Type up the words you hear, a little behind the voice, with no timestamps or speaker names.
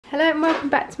Hello and welcome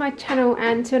back to my channel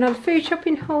and to another food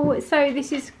shopping haul. So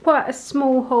this is quite a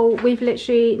small haul. We've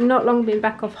literally not long been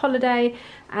back off holiday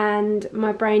and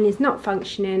my brain is not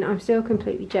functioning. I'm still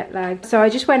completely jet lagged. So I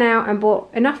just went out and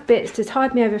bought enough bits to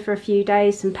tide me over for a few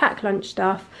days, some packed lunch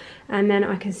stuff, and then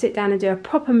I can sit down and do a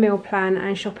proper meal plan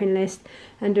and shopping list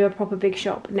and do a proper big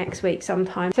shop next week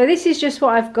sometime. So this is just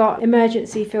what I've got.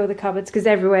 Emergency fill the cupboards because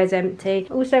everywhere's empty.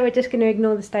 Also, we're just going to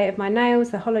ignore the state of my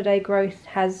nails. The holiday growth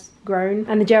has grown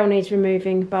and the gel needs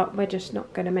removing, but we're just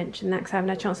not going to mention that because I haven't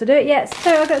had a chance to do it yet.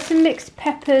 So I've got some mixed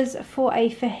peppers for a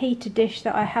fajita dish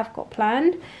that I have got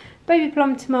planned. Baby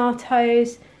plum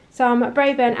tomatoes, some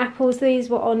Braeburn apples. These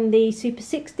were on the Super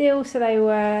 6 deal, so they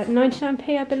were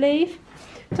 99p I believe.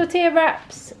 Tortilla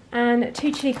wraps and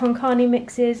 2 chili con carne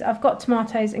mixes. I've got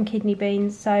tomatoes and kidney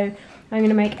beans, so I'm going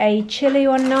to make a chili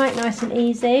one night, nice and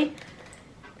easy.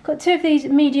 Got 2 of these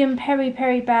medium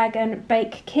peri-peri bag and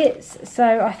bake kits,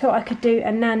 so I thought I could do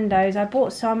a Nando's. I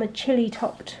bought some chili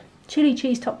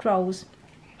cheese topped rolls.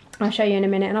 I'll show you in a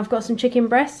minute. And I've got some chicken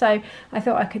breasts, so I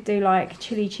thought I could do like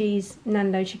chili cheese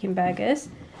Nando chicken burgers.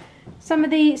 Some of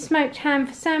the smoked ham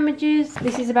for sandwiches.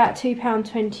 This is about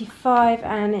 £2.25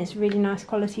 and it's a really nice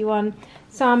quality one.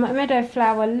 Some meadow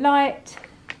flour light,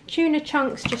 tuna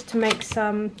chunks just to make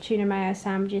some tuna mayo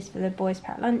sandwiches for the boys'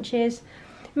 packed lunches.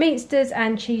 Meatsters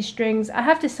and cheese strings. I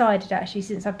have decided actually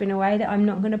since I've been away that I'm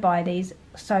not going to buy these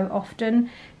so often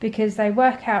because they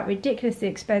work out ridiculously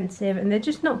expensive and they're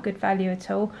just not good value at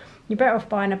all. You're better off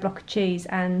buying a block of cheese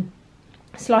and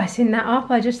slicing that up.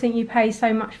 I just think you pay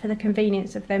so much for the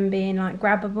convenience of them being like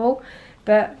grabbable,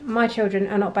 but my children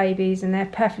are not babies and they're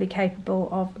perfectly capable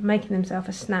of making themselves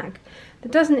a snack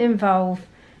that doesn't involve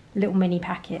little mini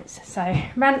packets. So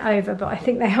ran over, but I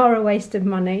think they are a waste of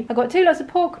money. I got 2 lots of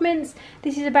pork mince.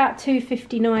 This is about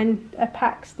 £2.59 a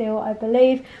pack still I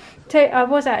believe. I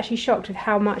was actually shocked with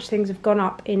how much things have gone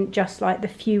up in just like the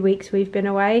few weeks we've been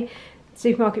away.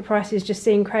 Supermarket prices just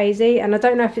seem crazy, and I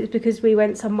don't know if it's because we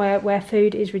went somewhere where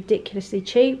food is ridiculously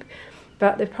cheap,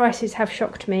 but the prices have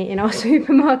shocked me in our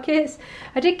supermarkets.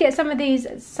 I did get some of these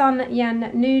Sun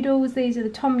Yan noodles. These are the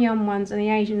Tom Yum ones and the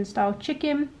Asian style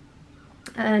chicken,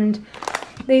 and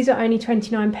these are only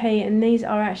 29p and these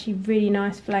are actually really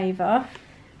nice flavour.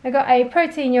 I got a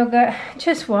protein yoghurt,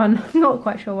 just one, not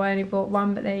quite sure why I only bought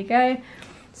one, but there you go.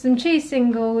 Some cheese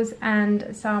singles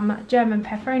and some German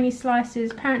pepperoni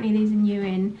slices. Apparently these are new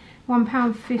in,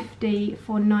 £1.50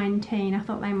 for 19. I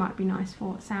thought they might be nice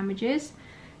for sandwiches.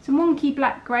 Some wonky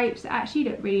black grapes that actually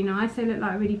look really nice. They look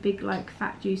like really big, like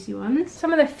fat juicy ones.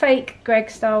 Some of the fake Greg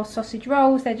style sausage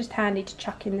rolls. They're just handy to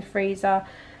chuck in the freezer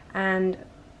and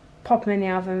pop them in the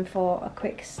oven for a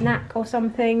quick snack or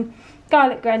something.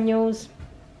 Garlic granules.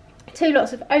 2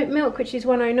 lots of oat milk, which is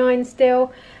 109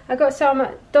 still. I got some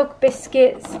dog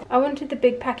biscuits. I wanted the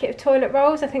big packet of toilet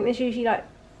rolls. I think there's usually like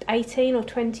 18 or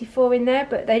 24 in there,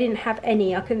 but they didn't have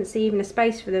any. I couldn't see even a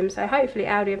space for them, so hopefully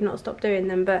Aldi have not stopped doing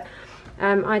them, but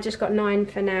I just got 9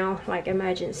 for now, like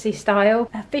emergency style.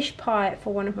 A fish pie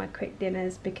for one of my quick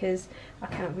dinners because I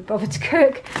cannot be bothered to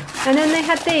cook. And then they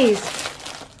had these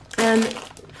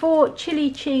 4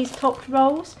 chili cheese topped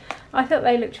rolls. I thought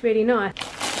they looked really nice.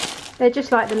 They're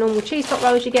just like the normal cheese top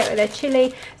rolls you get with their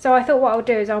chili. So I thought what I'll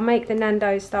do is I'll make the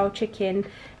Nando's style chicken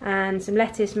and some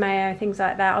lettuce, mayo, things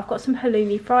like that. I've got some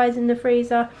halloumi fries in the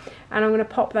freezer and I'm going to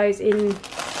pop those in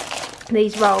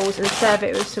these rolls and serve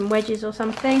it with some wedges or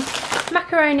something.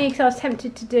 Macaroni, because I was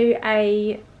tempted to do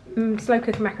a slow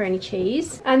cooker macaroni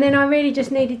cheese. And then I really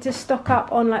just needed to stock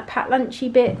up on like packed lunchy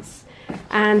bits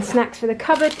and snacks for the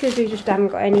cupboard because we just haven't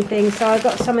got anything. So I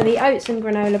got some of the oats and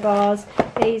granola bars.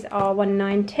 These are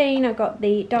 $1.19. I got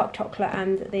the dark chocolate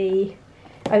and the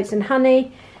oats and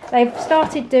honey. They've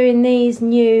started doing these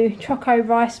new Choco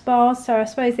rice bars, so I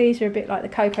suppose these are a bit like the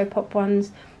Cocoa Pop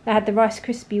ones. They had the Rice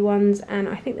Krispie ones and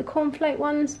I think the cornflake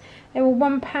ones. They were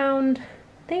 £1, I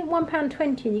think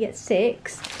 £1.20 and you get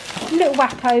 6. Little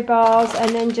Wacko bars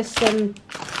and then just some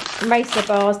Racer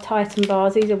bars, Titan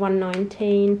bars. These are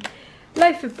 $1.19.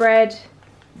 Loaf of bread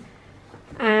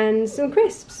and some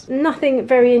crisps. Nothing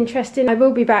very interesting. I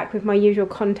will be back with my usual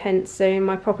content soon,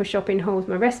 my proper shopping hauls,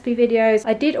 my recipe videos.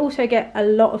 I did also get a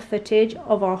lot of footage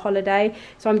of our holiday,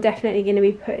 so I'm definitely going to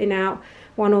be putting out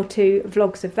 1 or 2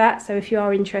 vlogs of that. So if you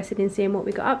are interested in seeing what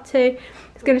we got up to,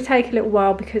 it's going to take a little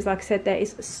while because like I said, there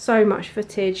is so much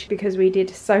footage because we did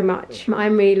so much.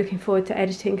 I'm really looking forward to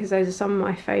editing because those are some of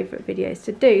my favourite videos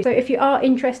to do. So if you are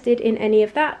interested in any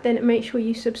of that, then make sure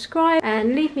you subscribe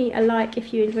and leave me a like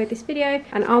if you enjoyed this video,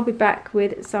 and I'll be back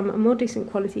with some more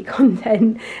decent quality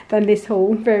content than this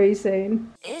haul very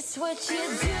soon. It's what you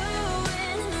do.